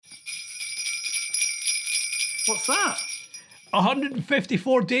What's that?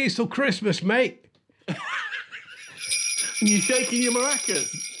 154 days till Christmas, mate. And you're shaking your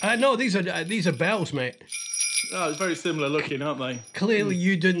maracas. No, these are bells, mate. Oh, it's very similar looking, aren't they? Clearly,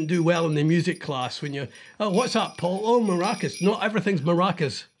 you didn't do well in the music class when you. Oh, what's that, Paul? Oh, maracas. Not everything's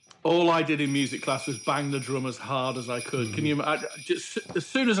maracas. All I did in music class was bang the drum as hard as I could. Can you? Just as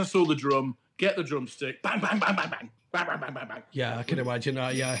soon as I saw the drum, get the drumstick, bang, bang, bang, bang, bang. Bang, bang, bang, bang, bang. Yeah, I can imagine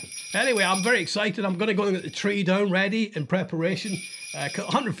that, yeah. Anyway, I'm very excited. I'm going to go and get the tree down ready in preparation.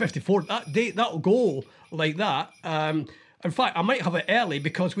 154, that date, that'll go like that. In fact, I might have it early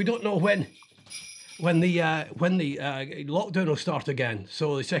because we don't know when the lockdown will start again.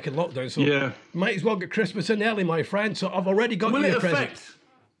 So the second lockdown. So yeah. Might as well get Christmas in early, my friend. So I've already got you a present.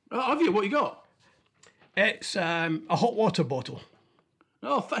 Have you? What you got? It's a hot water bottle.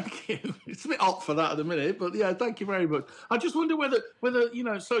 Oh, thank you. It's a bit hot for that at the minute, but yeah, thank you very much. I just wonder whether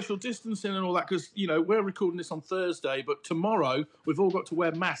social distancing and all that, because we're recording this on Thursday, but tomorrow we've all got to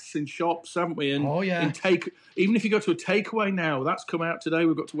wear masks in shops, haven't we? And oh yeah. Even if you go to a takeaway now, that's come out today.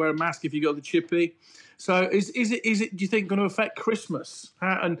 We've got to wear a mask if you go to the chippy. So is it? Do you think going to affect Christmas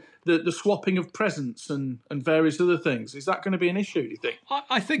and the swapping of presents and various other things? Is that going to be an issue? Do you think?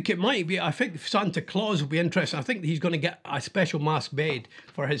 I think it might be. I think Santa Claus will be interested. I think he's going to get a special mask made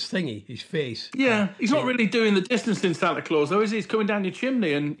for his thingy, his face. Yeah, he's not really doing the distancing Santa Claus, though, is he? He's coming down your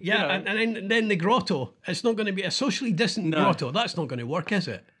chimney and and then the grotto. It's not going to be a socially distant grotto. That's not going to work, is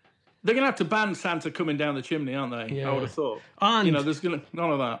it? They're going to have to ban Santa coming down the chimney, aren't they? Yeah. I would have thought. And there's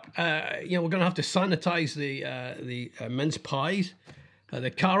none of that. We're going to have to sanitize the mince pies, the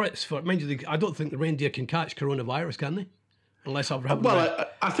carrots. Mind you, I don't think the reindeer can catch coronavirus, can they? Unless I've had. Well,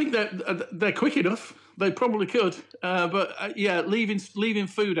 I think they're quick enough. They probably could, but leaving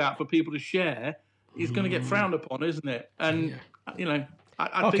food out for people to share is going to get frowned upon, isn't it? And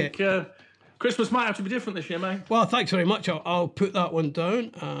I think. Christmas might have to be different this year, mate. Well, thanks very much. I'll put that one down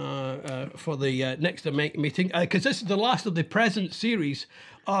for the next meeting, because this is the last of the present series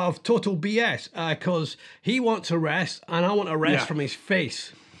of Total BS, because he wants a rest and I want a rest from his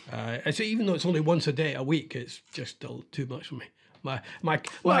face. Even though it's only once a day a week, it's just still too much for me. My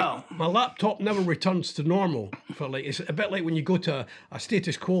laptop never returns to normal. It's a bit like when you go to a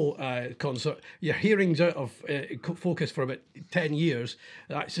Status Quo concert, your hearing's out of focus for about 10 years.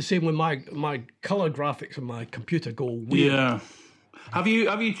 It's the same with my colour graphics on my computer go weird. Yeah. Have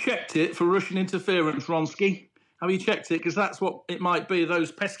you checked it for Russian interference, Ronsky? Have you checked it? Because that's what it might be.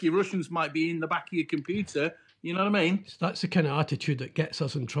 Those pesky Russians might be in the back of your computer. You know what I mean? That's the kind of attitude that gets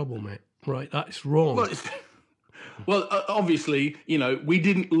us in trouble, mate. Right, that's wrong. Well, obviously, we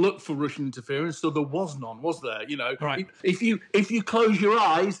didn't look for Russian interference, so there was none, was there? Right. If you close your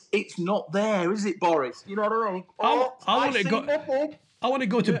eyes, it's not there, is it, Boris? You know what I mean? I want to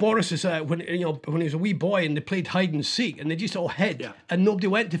go to Boris's when he was a wee boy and they played hide and seek and they just all hid and nobody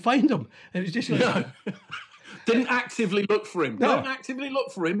went to find him. It was just like. Didn't actively look for him. No. Don't actively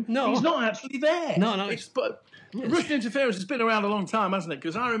look for him. No. He's not actually there. No. Russian interference has been around a long time, hasn't it?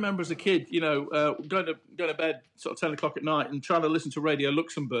 Because I remember as a kid, going to bed sort of 10 o'clock at night and trying to listen to Radio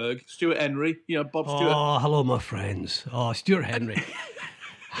Luxembourg, Stuart Henry, Bob Stewart. Oh, hello, my friends. Oh, Stuart Henry.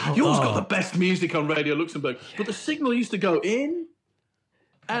 You always got the best music on Radio Luxembourg. But the signal used to go in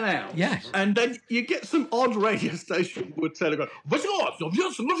and out. Yes. And then you get some odd radio station would say, oh,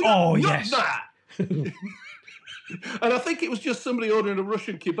 yes. And I think it was just somebody ordering a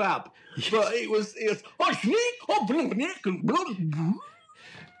Russian kebab. But it was and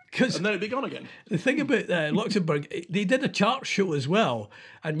then it'd be gone again. The thing about Luxembourg, they did a chart show as well.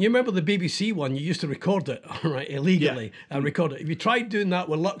 And you remember the BBC one, you used to record it, right, illegally, and record it. If you tried doing that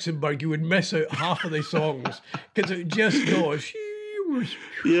with Luxembourg, you would miss out half of the songs because it just goes...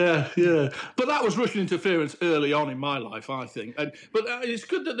 Yeah. But that was Russian interference early on in my life, I think. But it's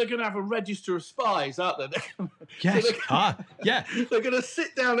good that they're going to have a register of spies, aren't they? Yes. Yeah. They're going to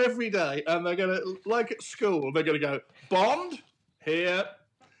sit down every day and they're going to, like at school, they're going to go, Bond, here.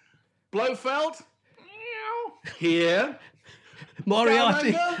 Blofeld, here.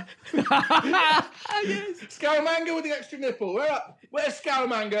 Moriarty. Scaramanga with the extra nipple. Where's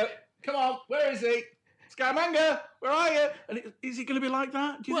Scaramanga? Come on, where is he? Scaramanga, where are you? And is it going to be like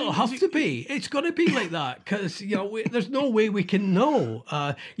that? It'll have to be. It's going to be like that because there's no way we can know.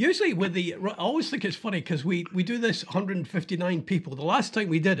 Usually I always think it's funny because we do this 159 people. The last time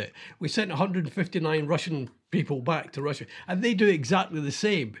we did it, we sent 159 Russian people back to Russia, and they do exactly the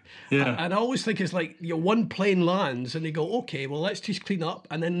same. Yeah. And I always think it's like one plane lands and they go, okay, well let's just clean up,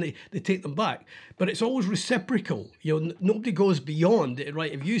 and then they take them back. But it's always reciprocal. Nobody goes beyond it,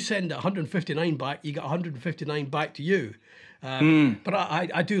 right? If you send 159 back, you get 159 back to you. But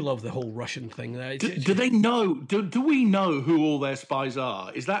I do love the whole Russian thing. Do they know? Do we know who all their spies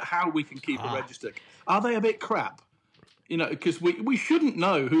are? Is that how we can keep a register? Are they a bit crap? Because we shouldn't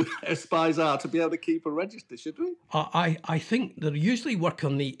know who their spies are to be able to keep a register, should we? I think they usually work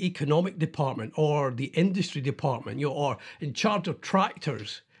on the economic department or the industry department, or in charge of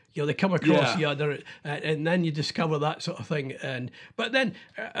tractors. They come across and then you discover that sort of thing. But then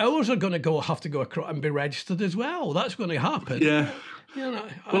ours are going to have to go across and be registered as well. That's going to happen. Yeah.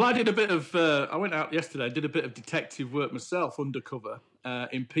 Well, I did a bit of. I went out yesterday. Did a bit of detective work myself, undercover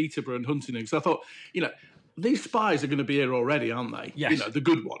in Peterborough and Huntingdon. So I thought, these spies are going to be here already, aren't they? Yes. The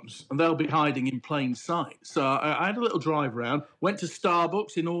good ones, and they'll be hiding in plain sight. So I had a little drive around. Went to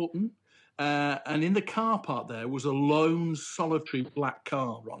Starbucks in Alton. And in the car park there was a lone, solitary black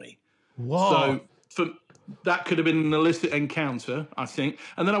car, Ronnie. Wow. So that could have been an illicit encounter, I think.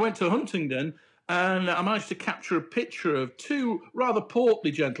 And then I went to Huntingdon, and I managed to capture a picture of two rather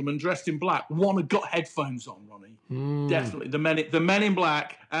portly gentlemen dressed in black. One had got headphones on, Ronnie. Definitely. The men in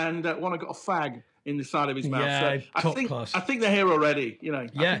black, and one had got a fag in the side of his mouth. Yeah, so top class. I think they're here already. I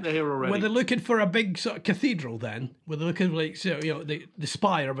think they're here already. Were they looking for a big sort of cathedral then? Were they looking like the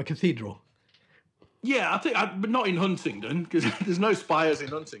spire of a cathedral? Yeah, I think, but not in Huntingdon, because there's no spires in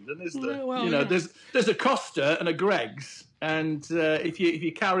Huntingdon, is there? Well, there's a Costa and a Greggs, and if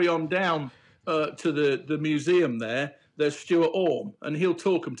you carry on down to the museum there's Stuart Orme, and he'll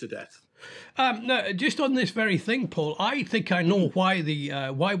talk them to death. No, just on this very thing, Paul, I think I know why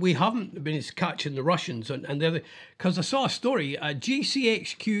why we haven't been catching the Russians and because I saw a story. A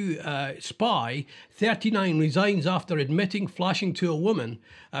GCHQ spy, 39, resigns after admitting flashing to a woman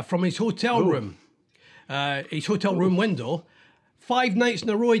from his hotel room. His hotel room window. 5 nights in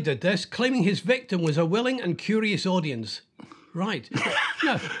a row he did this, claiming his victim was a willing and curious audience. Right.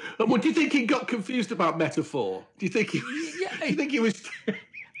 No. Well, do you think he got confused about metaphor? Do you think he was...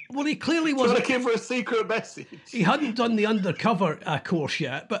 Well, he clearly wasn't looking for a secret message. He hadn't done the undercover course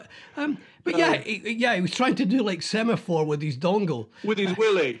yet, but he was trying to do like semaphore with his dongle. With his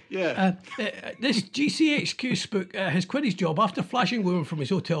willy, yeah. This GCHQ spook has quit his job after flashing women from his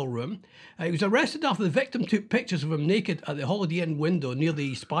hotel room. He was arrested after the victim took pictures of him naked at the Holiday Inn window near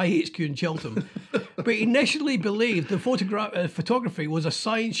the Spy HQ in Cheltenham. But he initially believed the photography was a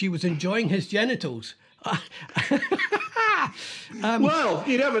sign she was enjoying his genitals. Well,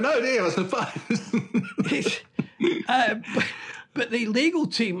 you never know, do you? I suppose. But the legal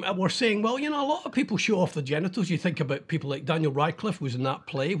team were saying, well, a lot of people show off their genitals. You think about people like Daniel Radcliffe was in that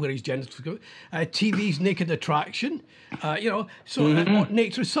play where his genitals go. TV's Naked Attraction, what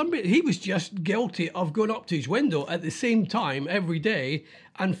nature is somebody. He was just guilty of going up to his window at the same time every day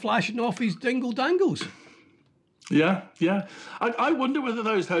and flashing off his dingle dangles. Yeah. I wonder whether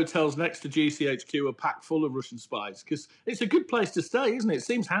those hotels next to GCHQ are packed full of Russian spies, because it's a good place to stay, isn't it? It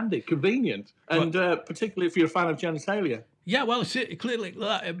seems handy, convenient, and particularly if you're a fan of genitalia. Yeah, well, clearly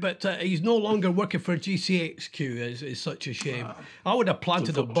that, but he's no longer working for GCHQ. Is such a shame. I would have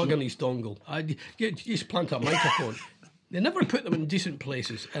planted a bug on his dongle. I'd just plant a microphone. They never put them in decent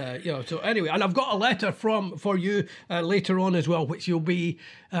places, So anyway, and I've got a letter for you later on as well, which you'll be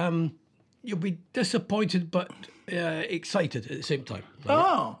disappointed but excited at the same time.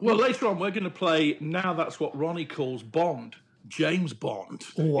 Oh, well, later on we're going to play Now That's What Ronnie Calls Bond, James Bond,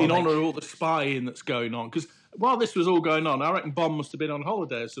 in honour of all the spying that's going on. Because while this was all going on, I reckon Bond must have been on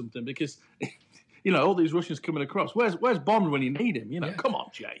holiday or something, because, all these Russians coming across. Where's Bond when you need him? Come on,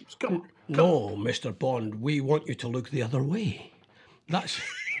 James, come on. No, Mr. Bond, we want you to look the other way. That's...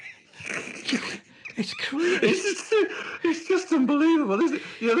 It's crazy. It's just unbelievable, isn't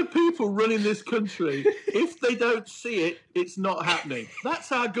it? The people running this country, if they don't see it, it's not happening. That's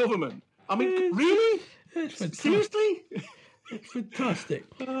our government. I mean, really? Seriously? It's fantastic.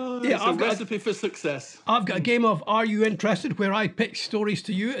 I've got a recipe for success. I've got a game of Are You Interested, where I pitch stories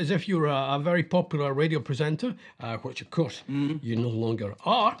to you as if you're a very popular radio presenter, which of course you no longer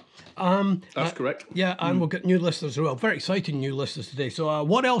are. That's correct. Yeah, and we'll get new listeners as well. Very exciting new listeners today. So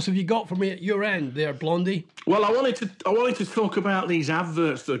what else have you got for me at your end there, Blondie? Well, I wanted to talk about these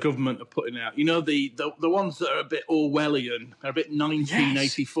adverts the government are putting out. The ones that are a bit Orwellian, are a bit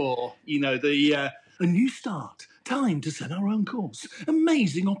 1984. Yes. A new start. Time to set our own course.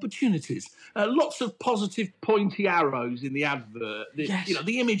 Amazing opportunities. Lots of positive pointy arrows in the advert.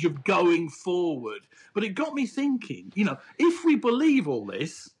 The image of going forward. But it got me thinking, if we believe all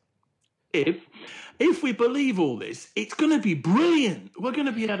this, if we believe all this, it's going to be brilliant. We're going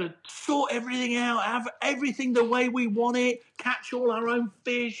to be able to sort everything out, have everything the way we want it, catch all our own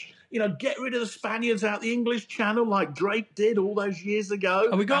fish, get rid of the Spaniards out the English Channel like Drake did all those years ago.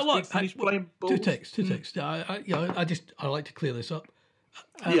 And we got a lot. Playing two ticks. I like to clear this up.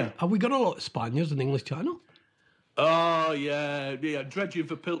 Have we got a lot of Spaniards in the English Channel? Oh yeah, dredging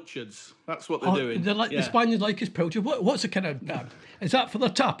for pilchards. That's what they're doing. The Spaniards like his pilchard. What's the kind of? Is that for the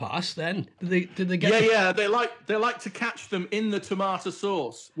tapas? Then did they get? Yeah. They like to catch them in the tomato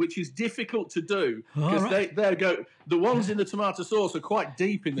sauce, which is difficult to do because the ones in the tomato sauce are quite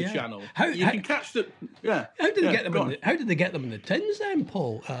deep in the channel. You can catch them. Yeah. How did they get them? How did they get them in the tins then,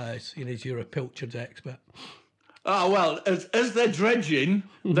 Paul? You're a pilchards expert. Oh well, as they're dredging,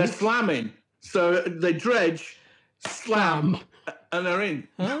 they're slamming. So they dredge. Slam, and they're in.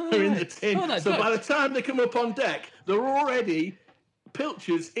 They're in the tin. By the time they come up on deck, they're already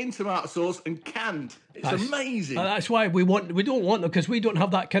pilchards in tomato sauce and canned. It's amazing. That's why we don't want them because we don't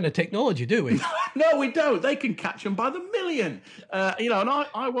have that kind of technology, do we? No, we don't. They can catch them by the million. And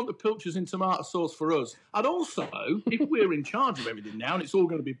I want the pilchards in tomato sauce for us. I'd also, if we're in charge of everything now and it's all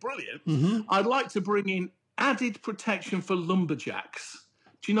going to be brilliant, I'd like to bring in added protection for lumberjacks.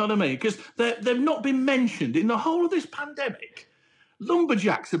 Do you know what I mean? Because they've not been mentioned in the whole of this pandemic.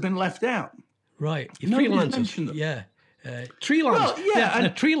 Lumberjacks have been left out. Right. Freelancers. Yeah. Tree lancers. Well, the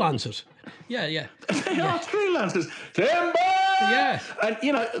tree lancers. Yeah. They are tree lancers. Timber! Yes. And,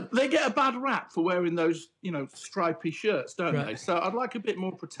 they get a bad rap for wearing those, stripy shirts, don't they? So I'd like a bit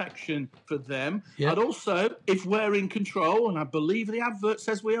more protection for them. Yep. I'd also, if we're in control, and I believe the advert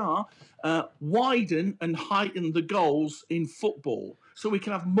says we are, widen and heighten the goals in football. So we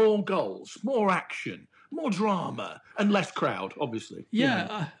can have more goals, more action, more drama, and less crowd, obviously.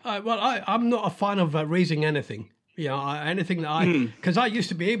 Yeah, I'm not a fan of raising anything. Anything that because I used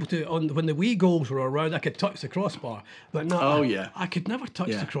to be able to, when the wee goals were around, I could touch the crossbar, but no, I could never touch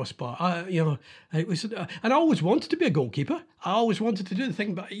the crossbar. It was, and I always wanted to be a goalkeeper. I always wanted to do the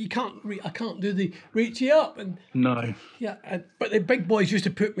thing, but I can't do the reach you up and no. Yeah, but the big boys used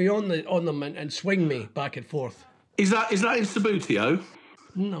to put me on them and swing me back and forth. Is that in Subbuteo?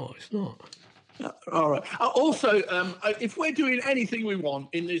 No, it's not. All right. Also, if we're doing anything we want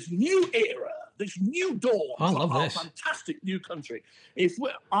in this new era, this new dawn of our fantastic new country,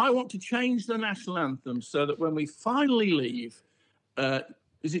 I want to change the national anthem so that when we finally leave,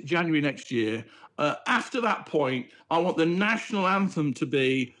 is it January next year? After that point, I want the national anthem to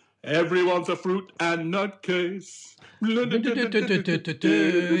be "Everyone's a fruit and nutcase."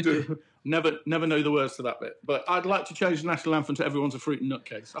 Never know the words to that bit, but I'd like to change the national anthem to "Everyone's a Fruit and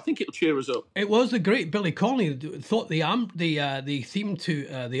Nutcase." I think it'll cheer us up. It was the great Billy Connolly that thought the theme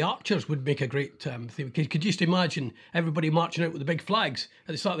to the Archers would make a great theme. Could you just imagine everybody marching out with the big flags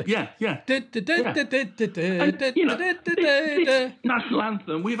at the start of the this national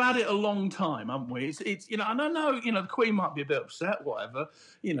anthem? We've had it a long time, haven't we? It's and I know the Queen might be a bit upset, whatever.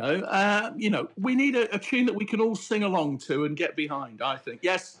 We need a tune that we can all sing along to and get behind. I think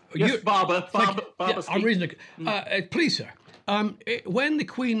yes. Barbara. I'm reasonable. Please, sir. When the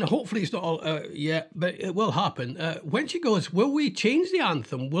Queen, hopefully it's not all yet, but it will happen. When she goes, will we change the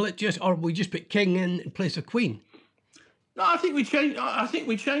anthem? Will it or will we just put King in place of Queen? No, I think we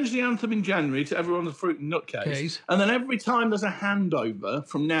change the anthem in January to "Everyone's a Fruit and Nutcase," and then every time there's a handover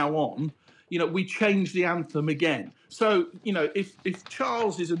from now on, we change the anthem again. So if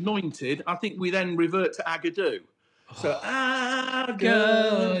Charles is anointed, I think we then revert to Agadoo. So I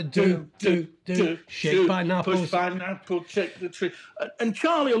go do shake pineapple, push pineapple, check the tree, and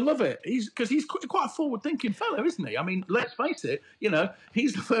Charlie will love it. He's quite a forward-thinking fellow, isn't he? I mean, let's face it.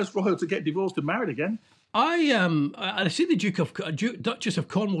 He's the first royal to get divorced and married again. I see the Duchess of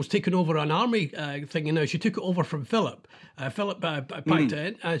Cornwall's taken over an army thing. She took it over from Philip. Philip packed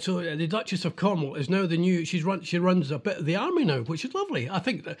it in. So the Duchess of Cornwall is now the new. She runs a bit of the army now, which is lovely. I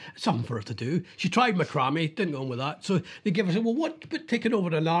think that's something for her to do. She tried Macramé, didn't go on with that. So they give us but taking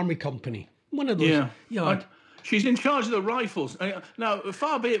over an army company. One of those. Yeah. She's in charge of the rifles. Now,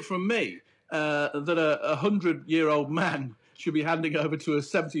 far be it from me that a 100-year-old man should be handing over to a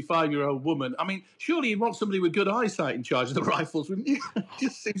 75-year-old woman. I mean, surely you'd want somebody with good eyesight in charge of the rifles, wouldn't you? It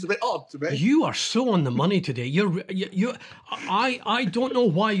just seems a bit odd to me. You are so on the money today. I don't know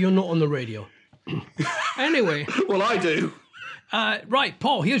why you're not on the radio. Anyway. Well, I do. Right,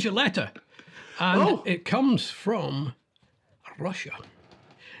 Paul, here's your letter. And it comes from Russia.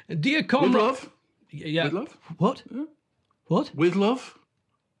 Dear comrade... With love? Yeah. With love? What? Yeah. What? With love?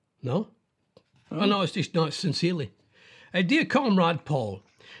 No. Oh, no, it's just not sincerely. Dear comrade Paul,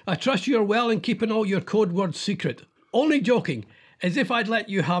 I trust you are well in keeping all your code words secret. Only joking, as if I'd let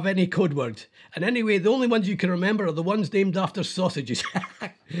you have any code words. And anyway, the only ones you can remember are the ones named after sausages.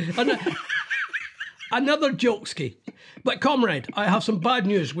 Another jokeski. But comrade, I have some bad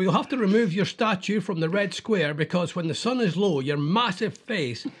news. We'll have to remove your statue from the Red Square because when the sun is low, your massive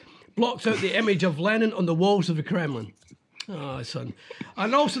face blocks out the image of Lenin on the walls of the Kremlin. Oh, son.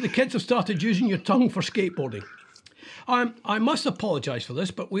 And also the kids have started using your tongue for skateboarding. I must apologise for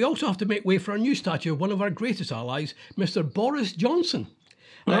this, but we also have to make way for a new statue of one of our greatest allies, Mr. Boris Johnson.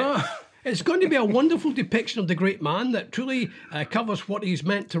 It's going to be a wonderful depiction of the great man that truly covers what he's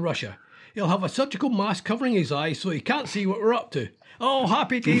meant to Russia. He'll have a surgical mask covering his eyes so he can't see what we're up to. Oh,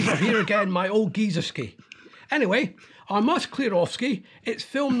 happy days are here again, my old geezerski. Anyway, I must clear off ski. It's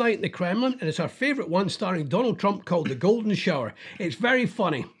film night in the Kremlin, and it's our favourite one starring Donald Trump called The Golden Shower. It's very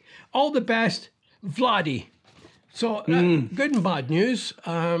funny. All the best, Vladdy. So, good and bad news.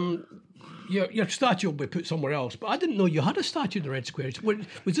 Your statue will be put somewhere else, but I didn't know you had a statue in the Red Square.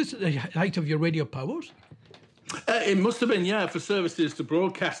 Was this at the height of your radio powers? It must have been, yeah, for services to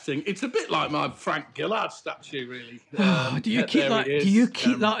broadcasting. It's a bit like my Frank Gillard statue, really. Do you keep that? Do you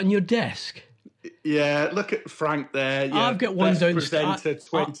keep that on your desk? Yeah, look at Frank there. Yeah, I've got one downstairs. Presenter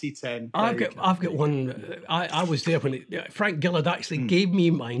 2010. I've got one. I was there when Frank Gillard actually gave me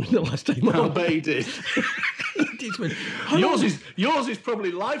mine the last time. I bet he did. Yours is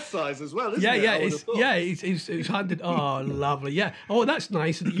probably life size as well, isn't it? It's handed. Oh, lovely. Yeah. Oh, that's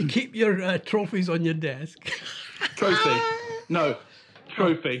nice that you keep your trophies on your desk. Trophy? No,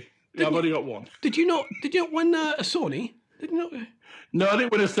 trophy. Yeah, I've only got one. Did you not win a Sony? Did you not? No, I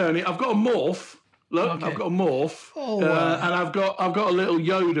didn't win a Sony. I've got a Morph. Look, okay. I've got a Morph. Oh, and I've got a little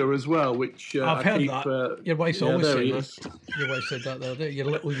Yoda as well, which I've heard that. Your wife's always said that. Your wife said that the other day. Your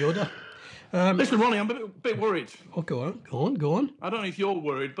little Yoda. Listen, Ronnie, I'm a bit worried. Oh, go on. I don't know if you're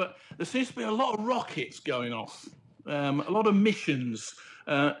worried, but there seems to be a lot of rockets going off, a lot of missions,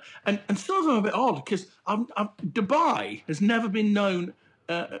 and some of them are a bit odd because Dubai has never been known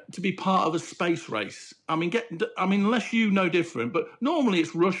to be part of a space race. I mean, unless you know different, but normally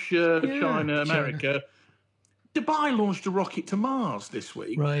it's Russia, China, America. Dubai launched a rocket to Mars this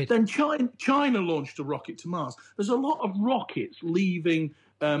week. Right. Then China launched a rocket to Mars. There's a lot of rockets leaving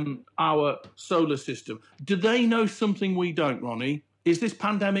our solar system. Do they know something we don't, Ronnie? Is this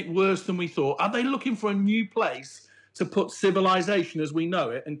pandemic worse than we thought? Are they looking for a new place to put civilization as we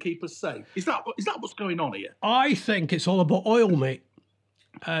know it and keep us safe? Is that what's going on here? I think it's all about oil, mate.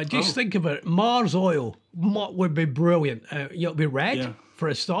 Just think of it. Mars oil would be brilliant. It'll be red for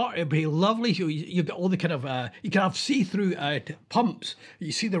a start. It'd be lovely. You've got all the kind of you can have see-through pumps.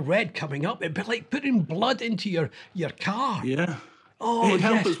 You see the red coming up. It'd be like putting blood into your car. Yeah. Oh, it'd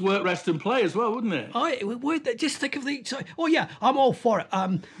help us work, rest, and play as well, wouldn't it? It would. Just think of the. Oh yeah, I'm all for it.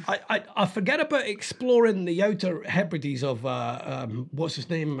 I forget about exploring the outer Hebrides of what's his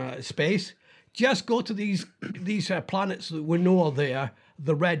name, space. Just go to these planets that we know are there.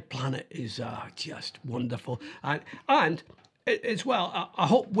 The red planet is just wonderful, and as well. I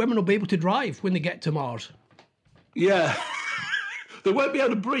hope women will be able to drive when they get to Mars. Yeah. They won't be able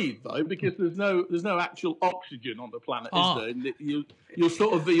to breathe though, because there's no actual oxygen on the planet, is there?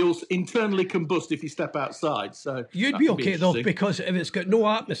 You'll internally combust if you step outside. So you'd be okay though, because if it's got no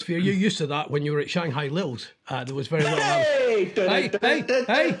atmosphere, you're used to that. When you were at Shanghai Lils, there was very little.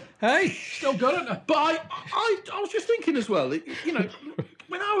 Hey, still got it. But I was just thinking as well.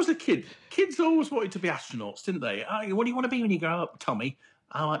 When I was a kid, kids always wanted to be astronauts, didn't they? What do you want to be when you grow up, Tommy?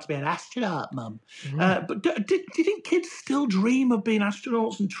 I want to be an astronaut, Mum. But do you think kids still dream of being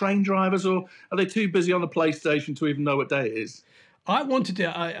astronauts and train drivers, or are they too busy on the PlayStation to even know what day it is? I wanted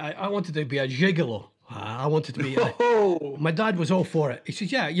to be a gigolo. I wanted to be. My dad was all for it. He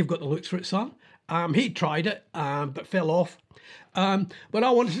says, "Yeah, you've got the looks for it, son." He tried it, but fell off. But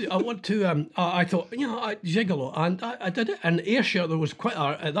I thought, gigolo, and I did it. And Ayrshire, there was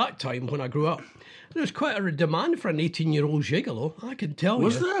at that time when I grew up, there was quite a demand for an 18-year-old gigolo. I can tell you.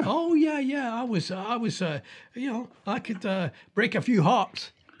 Was there? Oh yeah. I was. I could break a few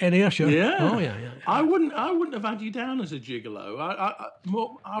hearts in Ayrshire. Yeah. Oh yeah. I wouldn't have had you down as a gigolo. I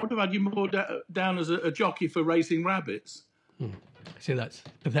would have had you more down as a jockey for racing rabbits. See, that's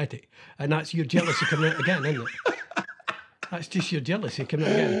pathetic, and that's your jealousy coming out again, isn't it? That's just your jealousy coming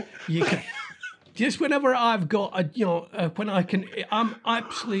out again. You can, just whenever I've got when I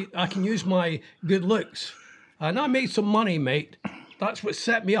can use my good looks, and I made some money, mate. That's what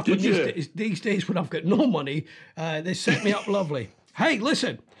set me up. These days when I've got no money, they set me up lovely. Hey,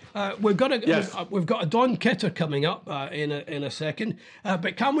 listen. We've got a Don Kitter coming up in a second,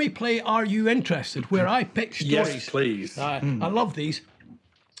 but can we play Are You Interested, where I pick stories? Yes, please. I love these.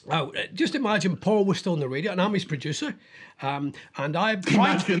 Just imagine Paul was still on the radio, and I'm his producer, and I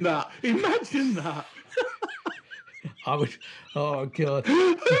imagine that. I would. Oh God! Who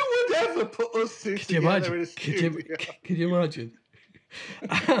would ever put us two together in a studio? Could you imagine?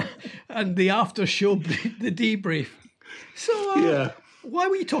 And the after show, the debrief. So, why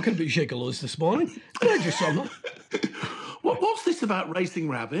were you talking about gigolos this morning? I just saw that. What's this about racing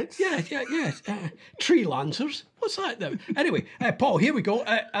rabbits? Yeah. Tree lancers. What's that then? Anyway, Paul, here we go.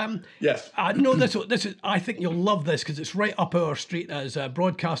 Yes. No, this is. I think you'll love this because it's right up our street as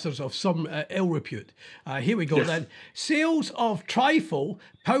broadcasters of some ill repute. Here we go then. Sales of trifle,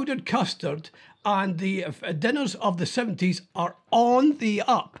 powdered custard, and the dinners of the 70s are on the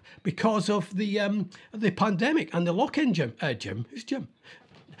up because of the pandemic and the lock-in. Jim? Who's Jim?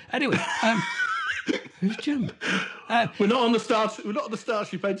 Anyway. Who's Jim? We're not on the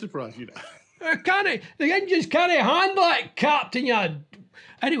Starship Enterprise, you know. The engines can't handle it, Captain.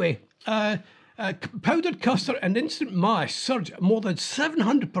 Anyway, powdered custard and instant mash surged more than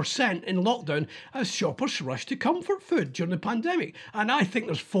 700% in lockdown as shoppers rushed to comfort food during the pandemic. And I think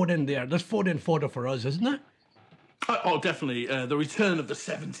there's food in there. There's food in fodder for us, isn't there? Oh, definitely. The return of the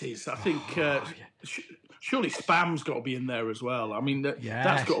 70s. I think surely Spam's got to be in there as well. I mean,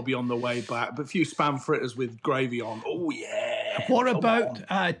 that's got to be on the way back. But a few Spam fritters with gravy on. Oh, yeah. What about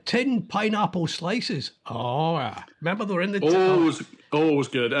tin pineapple slices? Oh, yeah. Remember they were in the Always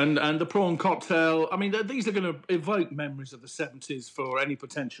good. And the prawn cocktail. I mean, these are going to evoke memories of the 70s for any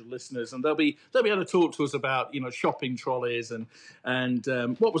potential listeners. And they'll be able to talk to us about, shopping trolleys and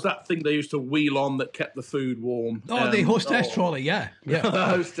what was that thing they used to wheel on that kept the food warm? Oh, the hostess trolley, yeah. The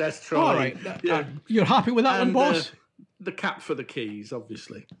hostess trolley. All right. You're happy with that one, boss? The cap for the keys,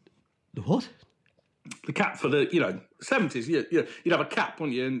 obviously. The what? The cap for the, 70s. You'd have a cap,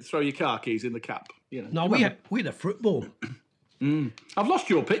 wouldn't you, and throw your car keys in the cap. No, we had a fruit bowl. I've lost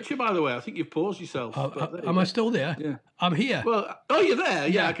your picture, by the way. I think you've paused yourself. Am I still there? Yeah. I'm here. Well, you're there.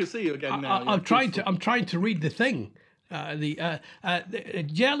 Yeah, I can see you again now. I'm trying to read the thing. The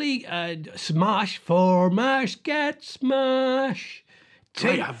jelly smash for mash get smash.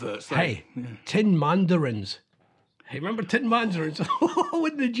 Great adverts. Tin mandarins. Hey, remember tin mandarins?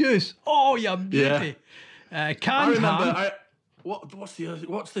 With the juice. Oh, you beauty. Canned I remember. ham. What's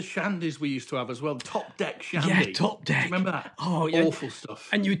the shandies we used to have as well? Top Deck shandy. Yeah, Top Deck. Remember that? Oh, yeah. Awful stuff.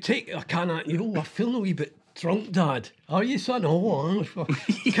 And you take a can of, I'm feeling a wee bit drunk, Dad. Are you, son? Oh,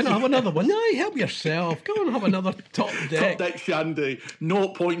 can I have another one? No, help yourself. Go and have another Top Deck. Top Deck shandy,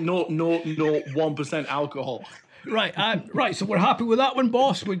 0.0001% alcohol. Right, so we're happy with that one,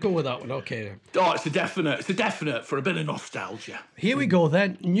 boss? We'd go with that one, okay. Oh, it's a definite for a bit of nostalgia. Here we go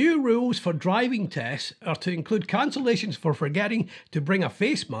then. New rules for driving tests are to include cancellations for forgetting to bring a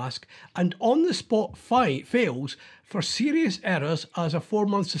face mask and on-the-spot fails for serious errors as a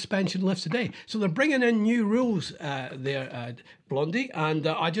 4-month suspension lifts a day. So they're bringing in new rules there, Blondie, and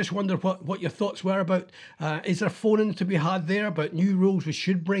I just wonder what your thoughts were about, is there phoning to be had there about new rules we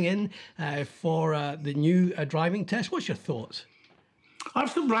should bring in for the new driving test? What's your thoughts? I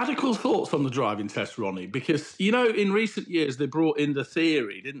have some radical thoughts on the driving test, Ronnie, because, in recent years they brought in the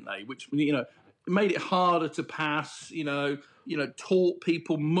theory, didn't they, which, made it harder to pass, taught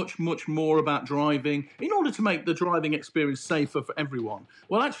people much, much more about driving in order to make the driving experience safer for everyone.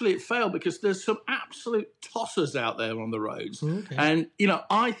 Well, actually, it failed because there's some absolute tossers out there on the roads. Okay. And,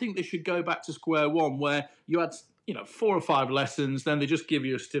 I think they should go back to square one where you had, 4 or 5 lessons, then they just give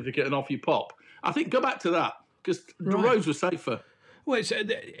you a certificate and off you pop. I think go back to that because the roads were safer. Well,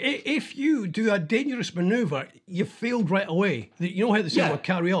 if you do a dangerous manoeuvre, you failed right away. You know how they say, well,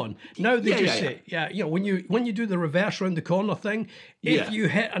 carry on. Now they just say, when you do the reverse round the corner thing, if you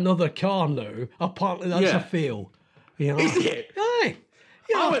hit another car now, apparently that's a fail. Is it? Aye.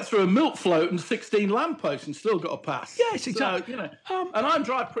 I went through a milk float and 16 lampposts and still got a pass. Yes, exactly. So, and I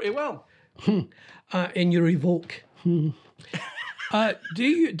drive pretty well. In your Evoque.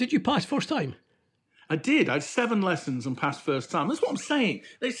 Did you pass first time? I did. I had 7 lessons and passed first time. That's what I'm saying.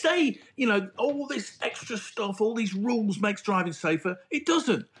 They say, all this extra stuff, all these rules makes driving safer. It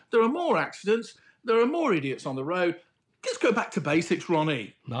doesn't. There are more accidents. There are more idiots on the road. Let's go back to basics,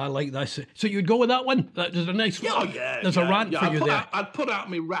 Ronnie. I like this. So you'd go with that one? There's a nice one. There's a rant for you there. I'd put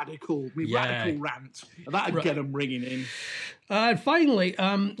out my radical rant. That'd get them ringing in. And finally,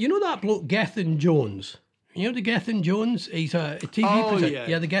 that bloke Gethin Jones? You know the Gethin Jones? He's a TV presenter.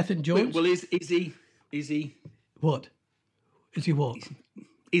 Yeah, the Gethin Jones. Well, is he? What? Is he what?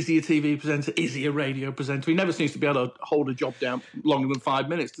 Is he a TV presenter? Is he a radio presenter? He never seems to be able to hold a job down longer than 5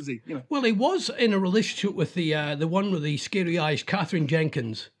 minutes, does he? Well, he was in a relationship with the one with the scary eyes, Catherine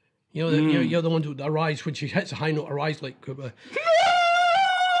Jenkins. You're the one with her eyes when she hits a high note. Her eyes like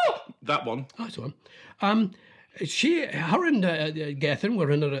that one. That's the one. Her and Gethin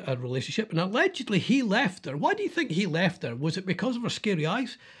were in a relationship, and allegedly he left her. Why do you think he left her? Was it because of her scary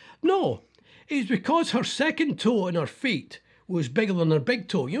eyes? No, it's because her second toe in her feet was bigger than her big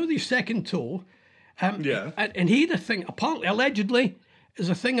toe. You know the second toe? Yeah. And he had a thing, apparently, allegedly, is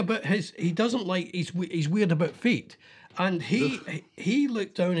a thing about he doesn't like, he's weird about feet. And he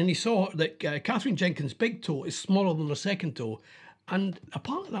looked down and he saw that Catherine Jenkins' big toe is smaller than her second toe. And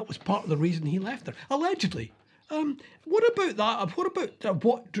apparently that was part of the reason he left her, allegedly. What about that? What about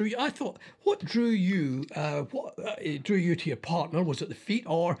what drew you? I thought, what drew you? What drew you to your partner? Was it the feet,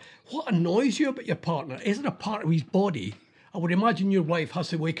 or what annoys you about your partner? Is it a part of his body? I would imagine your wife has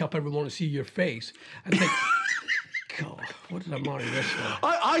to wake up every morning to see your face and think, God, what did I marry this for?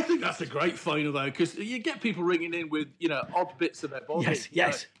 I think that's a great phoner though, because you get people ringing in with odd bits of their body.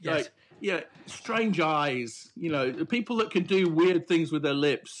 Yes. Like, strange eyes. People that can do weird things with their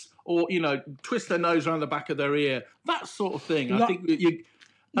lips, or twist their nose around the back of their ear. That sort of thing. I think you.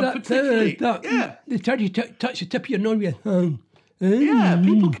 Particularly, they try to touch the tip of your nose with your tongue. Yeah,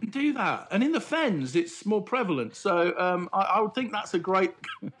 people can do that, and in the Fens, it's more prevalent. So I would think that's a great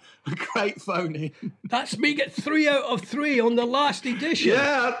phony. That's me get 3 out of 3 on the last edition.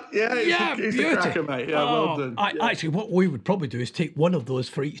 It's a cracker, mate. Yeah, well done. Actually, what we would probably do is take one of those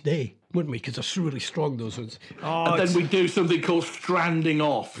for each day, wouldn't we? Because they're really strong, those ones. And then we do something called stranding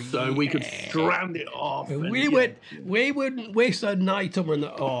off, so we could strand it off. We wouldn't waste an item on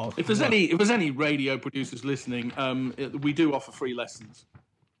that. If there's any radio producers listening, we do offer free lessons.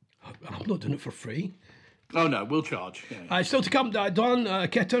 I'm not doing it for free. Oh no, we'll charge. Yeah. Still to come, Don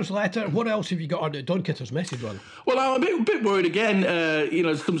Kitter's letter. What else have you got on Don Kitter's message on? Well, I'm a bit worried again.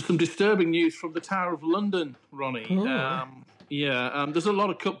 Some disturbing news from the Tower of London, Ronnie. There's a lot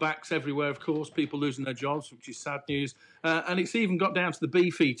of cutbacks everywhere, of course, people losing their jobs, which is sad news. And it's even got down to the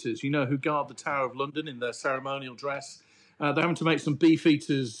beefeaters, who guard the Tower of London in their ceremonial dress. They're having to make some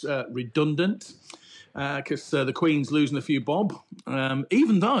beefeaters redundant because the Queen's losing a few bob.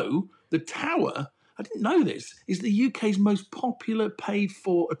 Even though the Tower, I didn't know this, is the UK's most popular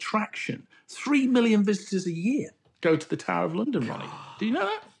paid-for attraction. 3 million visitors a year go to the Tower of London, Ronnie. Do you know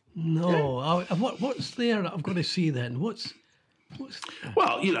that? No. Yeah. What's there that I've got to see then? What's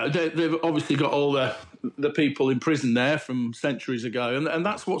Well, they've obviously got all the people in prison there from centuries ago, and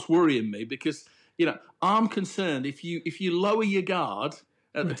that's what's worrying me because I'm concerned if you lower your guard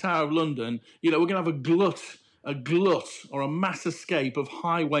at the Tower of London, we're going to have a glut or a mass escape of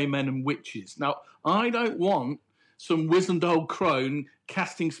highwaymen and witches. Now, I don't want some wizened old crone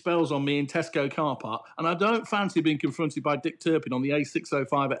casting spells on me in Tesco car park, and I don't fancy being confronted by Dick Turpin on the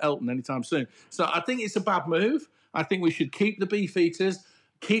A605 at Elton anytime soon. So I think it's a bad move. I think we should keep the beefeaters,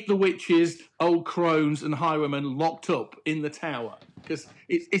 keep the witches, old crones and highwaymen locked up in the Tower because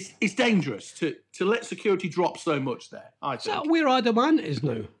it's dangerous to let security drop so much there, I think. Is that where Adam Ant is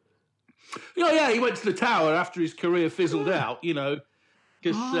now? Yeah, he went to the Tower after his career fizzled out, because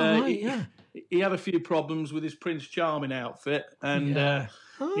he had a few problems with his Prince Charming outfit and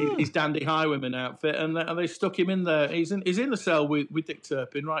his Dandy Highwayman outfit, and they stuck him in there. He's in the cell with Dick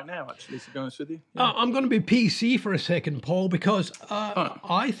Turpin right now, actually, to be honest with you. Yeah. I'm going to be PC for a second, Paul, because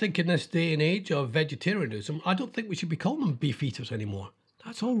I think in this day and age of vegetarianism, I don't think we should be calling them beefeaters anymore.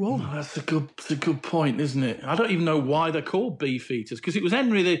 That's all wrong. Oh, that's a good point, isn't it? I don't even know why they're called beefeaters because it was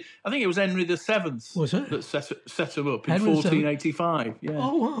Henry VII was it? that set them up in 1485. Yeah.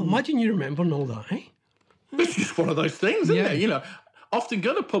 Oh wow! Imagine you remembering all that, eh? It's just one of those things, isn't it? Often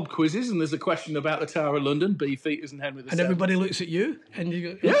go to pub quizzes and there's a question about the Tower of London, beefeaters and Henry VII. And everybody looks at you and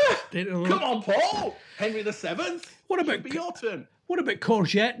you go, come on, Paul, Henry VII. What about your turn? What about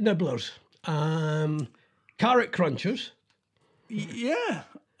courgette nibblers, carrot crunchers? Yeah.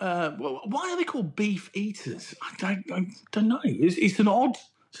 Well, why are they called beef eaters? I don't know. It's an odd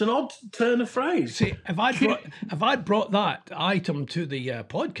turn of phrase. See, if I'd brought that item to the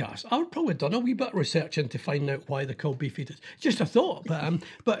podcast, I would probably done a wee bit of research into finding out why they're called beef eaters. Just a thought,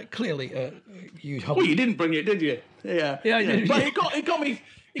 but clearly you have. Well, you didn't bring it, did you? Yeah. But it got me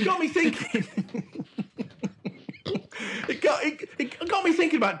thinking. It got me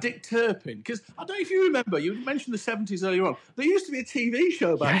thinking about Dick Turpin because I don't know if you remember. You mentioned the 70s earlier on. There used to be a TV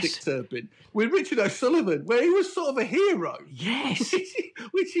show about Dick Turpin with Richard O'Sullivan where he was sort of a hero. Yes,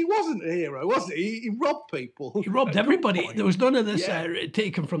 which he wasn't a hero, was he? He robbed people. He robbed everybody. There was none of this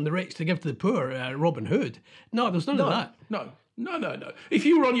taken from the rich to give to the poor. Robin Hood. No, there's none of that. No. If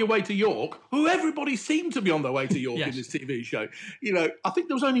you were on your way to York, who everybody seemed to be on their way to York in this TV show, I think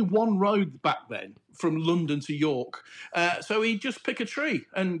there was only one road back then from London to York. So he'd just pick a tree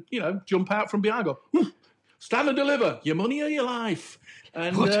and, jump out from behind, go, stand and deliver, your money or your life.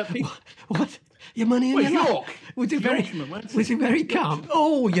 And what? Your money or your life. York. Was he Yorkshireman, wasn't he? was he very calm?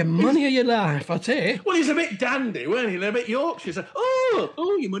 Oh, your money or your life, I tell you. Well, he's a bit dandy, weren't he? They're a bit Yorkshire. He's like,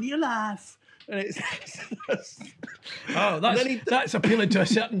 your money, your life. And it's That's appealing to a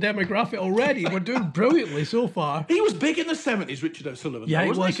certain demographic already. We're doing brilliantly so far. he was big in the 70s, Richard O'Sullivan. Yeah, he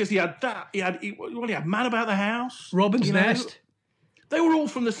wasn't was. Because he had that. He had Man About the House. Robin's you know. Nest. They were all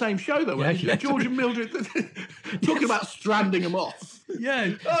from the same show, though, weren't they? yeah. George and Mildred talking about stranding them off.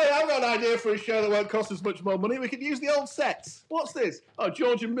 Yeah. Oh, yeah, I've got an idea for a show that won't cost us much more money. We could use the old sets. What's this? Oh,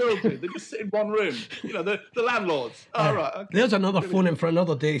 George and Mildred. They just sit in one room. You know, the landlords. Oh, right. Okay. There's another phone in for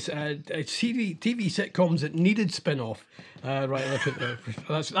another day. TV sitcoms that needed spin-off. Right,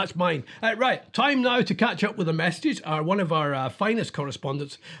 that's mine. Right, time now to catch up with the messages. One of our finest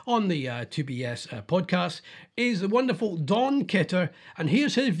correspondents on the 2BS podcast is the wonderful Don Kitter, and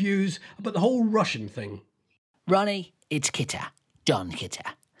here's his views about the whole Russian thing. Ronnie, it's Kitter, Don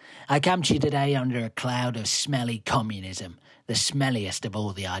Kitter. I come to you today under a cloud of smelly communism, the smelliest of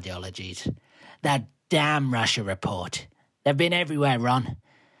all the ideologies. That damn Russia report. They've been everywhere, Ron.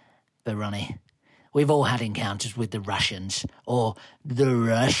 But Ronnie, we've all had encounters with the Russians, or the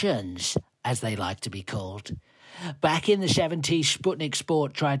Russians, as they like to be called. Back in the 70s, Sputnik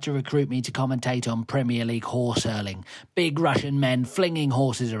Sport tried to recruit me to commentate on Premier League horse hurling. Big Russian men flinging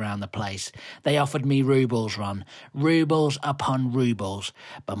horses around the place. They offered me rubles, Ron. Rubles upon rubles.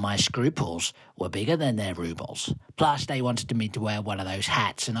 But my scruples were bigger than their rubles. Plus, they wanted me to wear one of those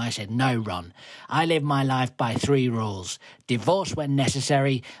hats, and I said, no, Ron. I live my life by 3 rules. Divorce when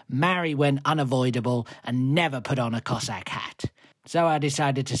necessary, marry when unavoidable, and never put on a Cossack hat. So I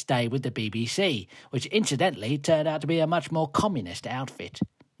decided to stay with the BBC, which incidentally turned out to be a much more communist outfit.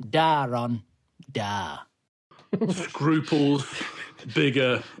 Da, Ron, da. Scruples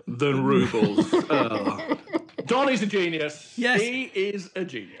bigger than rubles. Don is a genius. Yes. He is a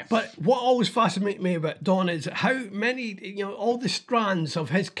genius. But what always fascinates me about Don is how many, all the strands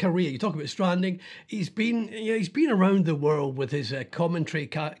of his career. You talk about stranding. He's been around the world with his commentary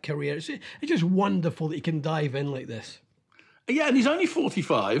career. It's just wonderful that he can dive in like this. Yeah, and he's only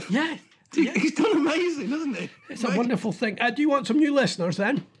 45. Yeah. He's done amazing, hasn't he? It's a wonderful thing. Do you want some new listeners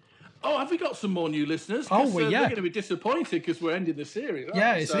then? Oh, have we got some more new listeners? Oh, well, yeah. They're going to be disappointed because we're ending the series.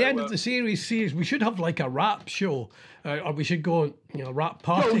 Yeah, it's the end of the series. We should have like a rap show, or we should go, rap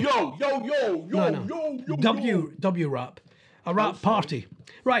party. Yo. W rap, a rap party.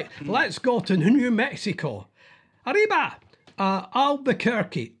 Right, let's go to New Mexico. Arriba,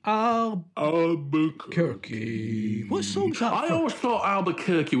 Albuquerque. Albuquerque. What song's that? I always thought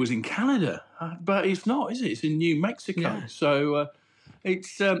Albuquerque was in Canada, but it's not, is it? It's in New Mexico. Yeah. So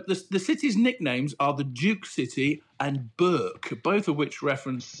it's the city's nicknames are the Duke City and Burke, both of which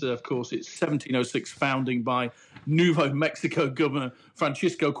reference, of course, its 1706 founding by Nuevo Mexico Governor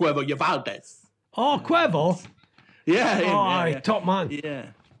Francisco Cuervo Valdez. Oh, Cuervo. Yeah, him, yeah. Top man. Yeah.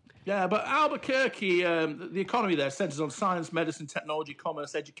 Yeah, but Albuquerque, the economy there centres on science, medicine, technology,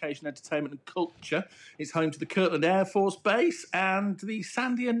 commerce, education, entertainment and culture. It's home to the Kirtland Air Force Base and the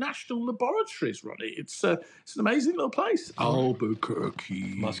Sandia National Laboratories, Ronnie. It's an amazing little place.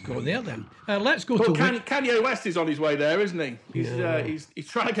 Albuquerque. Must go there then. Let's go Well, to... Kanye West is on his way there, isn't he? He's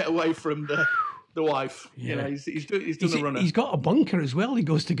trying to get away from the wife. Yeah. He's done a runner. He's got a bunker as well. He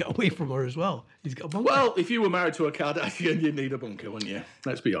goes to get away from her as well. He's got a bunker. Well, if you were married to a Kardashian, you'd need a bunker, wouldn't you?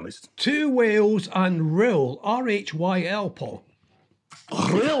 Let's be honest. 2 Wales and Rhyl. R-H-Y-L, Paul.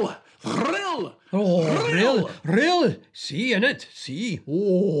 Rhyl. Oh, Rhyl. See in it. See.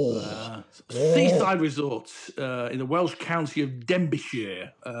 Oh. Seaside resorts in the Welsh county of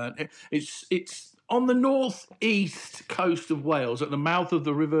Denbighshire. It's on the northeast coast of Wales at the mouth of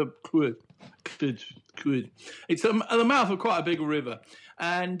the River Clwyd. It's at the mouth of quite a big river.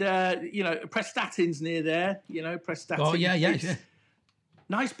 And, Prestatyn's near there. Prestatyn. Oh, yeah.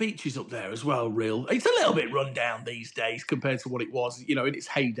 Nice beaches up there as well, Rhyl. It's a little bit run down these days compared to what it was, in its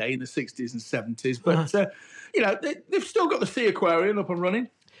heyday in the 60s and 70s. But, they've still got the Sea Aquarium up and running.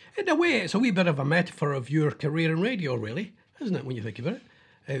 In a way, it's a wee bit of a metaphor of your career in radio, really, isn't it, when you think about it?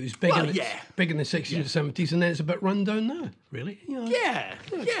 It was big, big in the 60s and 70s, and then it's a bit run down now, really. Yeah,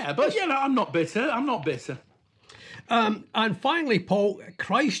 but, I'm not bitter. And finally, Paul,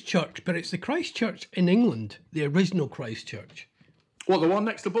 Christchurch, but it's the Christchurch in England, the original Christchurch. What, the one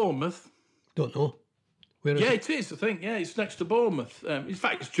next to Bournemouth? Don't know. Where is it is, I think. Yeah, it's next to Bournemouth. In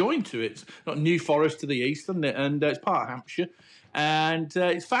fact, it's joined to it. It's got New Forest to the east, isn't it? And it's part of Hampshire. And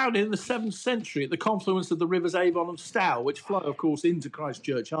it's founded in the 7th century at the confluence of the rivers Avon and Stour, which flow, of course, into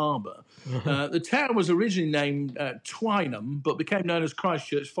Christchurch Harbour. The town was originally named Twynham, but became known as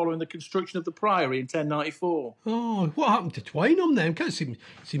Christchurch following the construction of the priory in 1094. Oh, what happened to Twynham then? Because it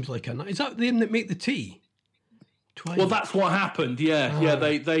seems like is that the name that make the tea? Twynham. Well, that's what happened. Yeah.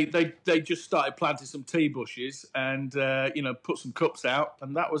 They just started planting some tea bushes and put some cups out,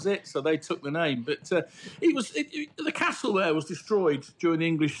 and that was it. So they took the name. But the castle there was destroyed during the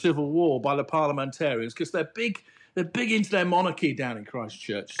English Civil War by the parliamentarians because they're big into their monarchy down in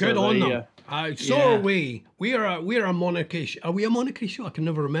Christchurch. Good on them. So are we. We're a monarchy. Are we a monarchy show? I can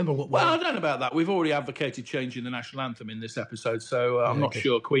never remember what. Well, I don't know about that. We've already advocated changing the national anthem in this episode, so I'm not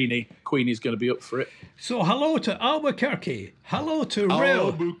sure Queenie's going to be up for it. So hello to Albuquerque, hello to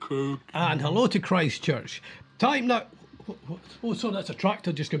Rhyl, and hello to Christchurch. Time now. Oh, so that's a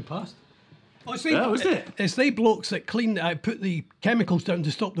tractor just going past. Oh, is it? It's they blokes that put the chemicals down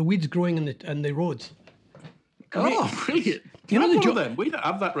to stop the weeds growing in the roads. Oh, brilliant. You know the job. We don't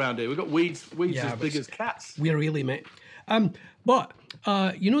have that round here. We've got weeds as big as cats. We're really, mate. But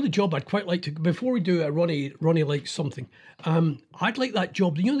the job I'd quite like to, before we do Ronnie likes something, I'd like that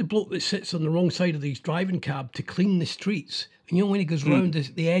job. You know the bloke that sits on the wrong side of his driving cab to clean the streets? And you know when he goes round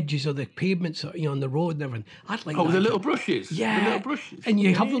the edges of the pavements, on the road and everything? I'd like that. The little brushes? Yeah. The little brushes. And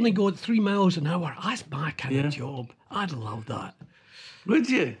you have only got 3 miles an hour. That's my kind of job. I'd love that. Would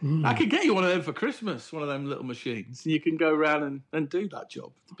you? I could get you one of them for Christmas, one of them little machines. You can go around and do that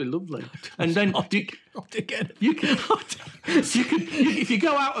job. It'd be lovely. And then you can, if you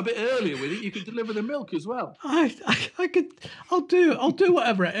go out a bit earlier with it, you could deliver the milk as well. I could. I'll do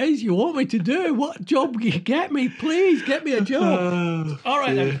whatever it is you want me to do. What job can you get me? Please get me a job. All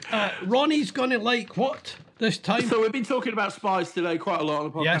right then. Ronnie's gonna like what this time? So we've been talking about spies today quite a lot on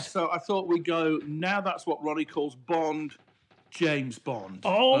the podcast. Yes. So I thought we'd go. Now that's what Ronnie calls Bond. James Bond.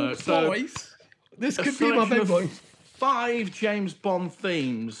 Oh, boys. This could be my big boy. 5 James Bond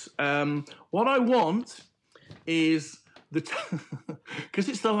themes. What I want is because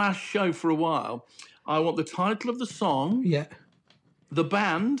it's the last show for a while, I want the title of the song, the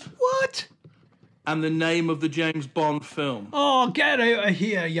band, what, and the name of the James Bond film. Oh, get out of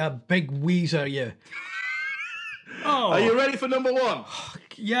here, you big weezer, you. Are you ready for number 1?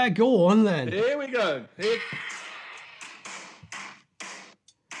 Yeah, go on then. Here we go.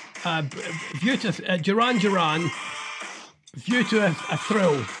 View to Duran Duran. View to a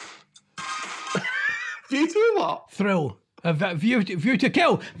thrill. View to what? Thrill. View to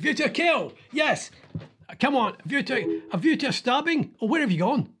kill. View to kill. Yes. Come on. View to a stabbing. Oh, where have you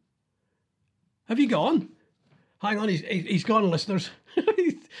gone? Have you gone? Hang on. He's gone, listeners.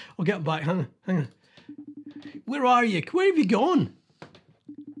 I'll get him back. Hang on. Where are you? Where have you gone?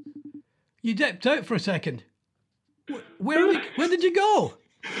 You dipped out for a second. Where did you go?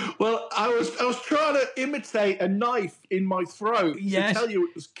 Well, I was trying to imitate a knife in my throat to tell you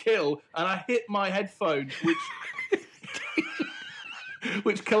it was kill, and I hit my headphone,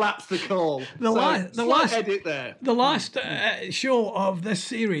 which collapsed the call. The last edit there. The last show of this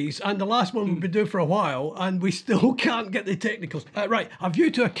series, and the last one we've been doing for a while, and we still can't get the technicals. Right, A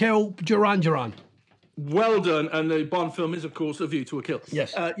View to a Kill, Duran Duran. Well done, and the Bond film is, of course, A View to a Kill.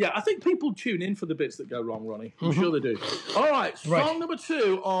 Yes. I think people tune in for the bits that go wrong, Ronnie. I'm sure they do. All right, song number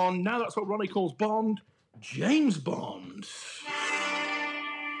 2 on Now That's What Ronnie Calls Bond, James Bond.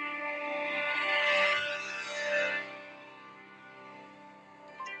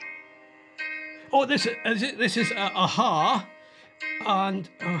 Oh, this is Aha, and...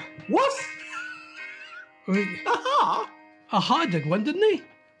 What? Aha? Aha did one, didn't he?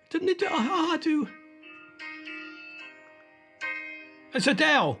 Didn't he do Aha do... It's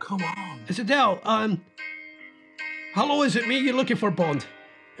Adele. Come on. It's Adele. Hello, is it me? You're looking for Bond.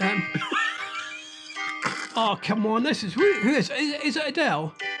 Oh, come on. This is... Who is it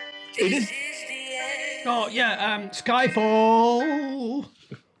Adele? It is. Oh, yeah. Skyfall.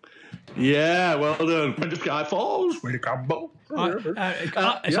 Yeah, well done. When the sky falls, when it crumbles.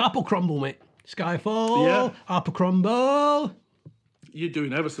 It's Apple Crumble, mate. Skyfall, Apple Crumble. You're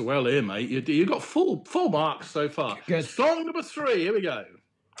doing ever so well here, mate. You got full marks so far. Good. Song number 3. Here we go.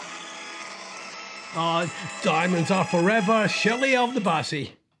 Diamonds Are Forever. Shelley of the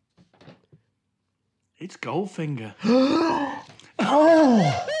Bassy. It's Goldfinger. Oh.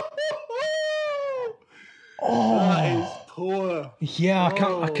 That is poor. Yeah, I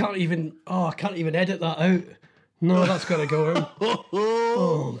can't even edit that out. No, that's got to go out.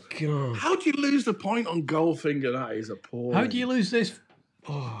 Oh, God. How do you lose the point on Goldfinger? That is appalling. How do you lose this?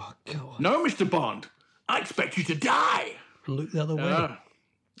 Oh, God. No, Mr. Bond. I expect you to die. And look the other way.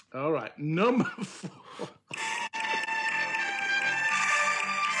 All right. Number 4.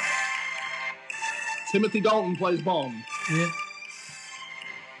 Timothy Dalton plays Bond. Yeah.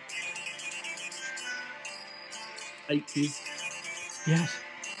 80s. Yes.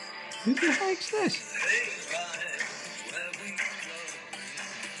 Who the heck's this?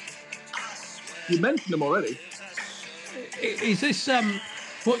 You mentioned them already. Is this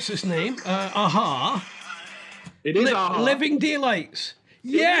what's his name? Aha. It is Aha. Living Daylights.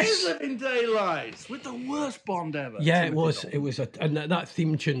 Yes. It is Living Daylights with the worst Bond ever. Yeah, Timothy it was. Dalton. It was and that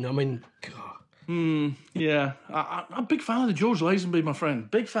theme tune. I mean, God. Yeah, I'm a big fan of the George Lazenby, my friend.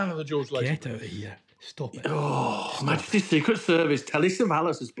 Big fan of the George Lazenby. Get out of here. Stop it. Oh, Majesty's Secret Service, Telly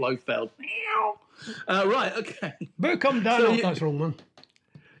Savalas as Blofeld. Right, okay. But come down. So That's the wrong one.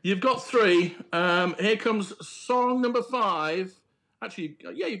 You've got 3. Here comes song number 5. Actually,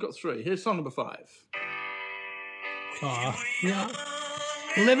 yeah, you've got 3. Here's song number 5. Yeah.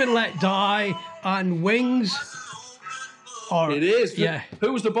 Live and Let Die and Wings. Or, It is. Yeah.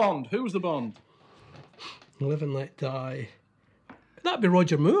 Who was the Bond? Who was the Bond? Live and Let Die. That'd be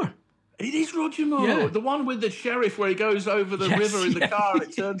Roger Moore. It is Roger Moore. Yeah. The one with the sheriff where he goes over the river in the car and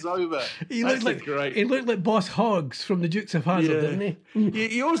it turns over. He That's looked like great. He looked like Boss Hoggs from the Dukes of Hazzard, didn't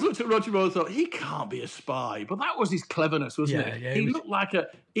he? You always looked at Roger Moore and thought he can't be a spy, but that was his cleverness, wasn't it? Yeah,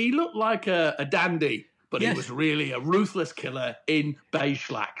 he looked like a dandy, but he was really a ruthless killer in beige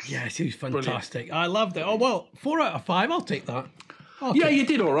slacks. Yes, he was fantastic. Brilliant. I loved it. Oh well, 4 out of 5. I'll take that. Okay. Yeah, you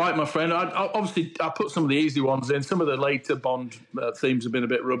did all right, my friend. Obviously, I put some of the easy ones in. Some of the later Bond themes have been a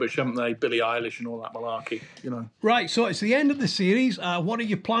bit rubbish, haven't they? Billie Eilish and all that malarkey, you know. Right, so it's the end of the series. What are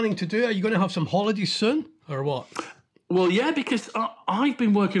you planning to do? Are you going to have some holidays soon, or what? Well, yeah, because I've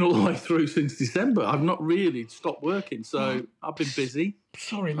been working all the way through since December. I've not really stopped working, so I've been busy.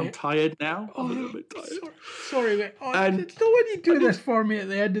 Sorry, mate. I'm tired now. I'm a little bit tired. Sorry, mate. And don't when you do this for me at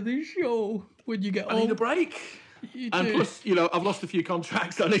the end of the show, when you get I need a break. And plus, I've lost a few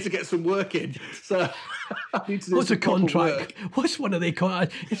contracts. So I need to get some work in. So I need to do What's a some proper contract? work. What's one of the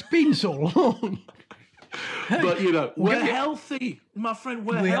contracts? It's been so long. But we're healthy, my friend.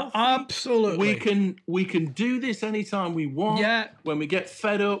 We're healthy. Absolutely. We can do this anytime we want. Yeah. When we get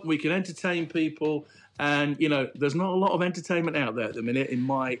fed up, we can entertain people. And there's not a lot of entertainment out there at the minute, in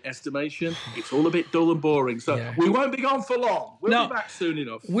my estimation. It's all a bit dull and boring. So we won't be gone for long. We'll be back soon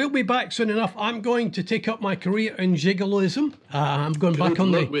enough. We'll be back soon enough. I'm going to take up my career in gigoloism. I'm going back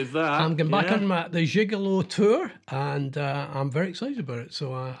on the back on the Gigolo tour, and I'm very excited about it.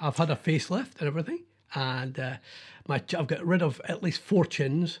 So I've had a facelift and everything, and I've got rid of at least 4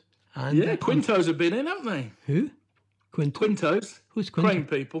 chins. And Quintos have been in, haven't they? Who? Quintos. Who's Quinto? Crane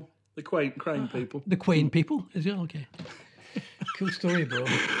people. The crane people. The Queen people? Is it okay? Cool story, bro.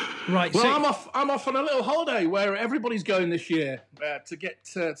 Right. Well, I'm off on a little holiday where everybody's going this year to get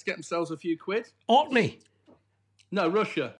themselves a few quid. Orkney. No, Russia.